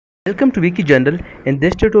Welcome to Wiki General. In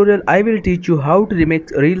this tutorial, I will teach you how to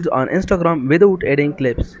remix reels on Instagram without adding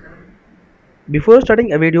clips. Before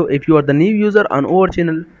starting a video, if you are the new user on our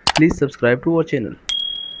channel, please subscribe to our channel.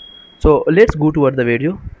 So let's go toward the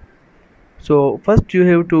video. So first you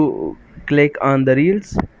have to click on the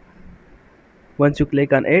reels. Once you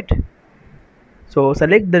click on it, so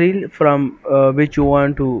select the reel from which you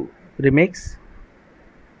want to remix.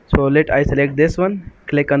 So I select this one.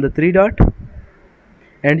 Click on the three dot,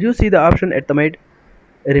 and you see the option at the mid,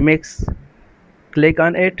 remix. Click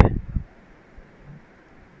on it.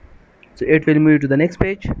 So it will move to the next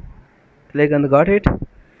page. Click on the got it,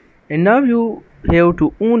 and now you have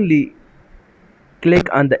to only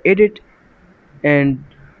click on the edit and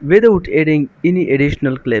without adding any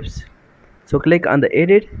additional clips. So click on the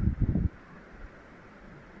edit.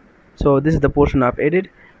 So this is the portion of edit.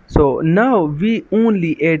 So now we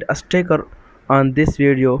only add a sticker on this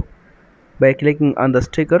video by clicking on the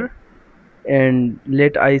sticker, and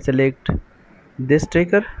I select this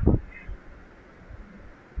sticker.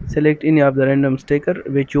 Select any of the random sticker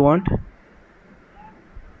which you want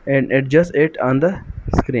and adjust it on the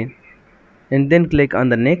screen, and then click on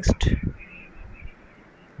the next,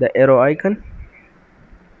 the arrow icon,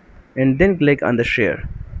 and then click on the share.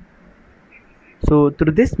 So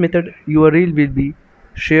through this method your reel will be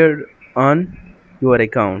shared on your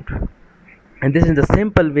account, and this is the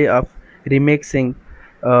simple way of remixing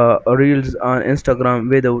reels on Instagram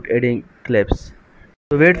without adding clips.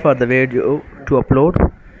 So wait for the video to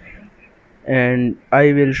upload, and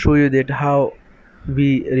I will show you that how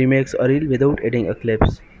we remix a reel without adding a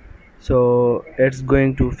clips. So it's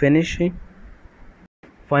going to finish.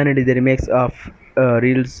 Finally the remix of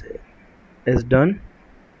reels is done.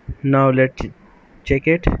 Now let's check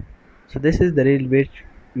it. So this is the reel which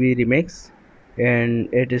we remix,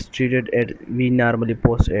 and it is treated as we normally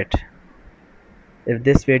post it. If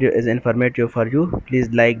this video is informative for you, please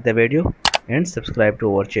like the video and subscribe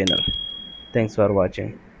to our channel. Thanks for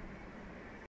watching.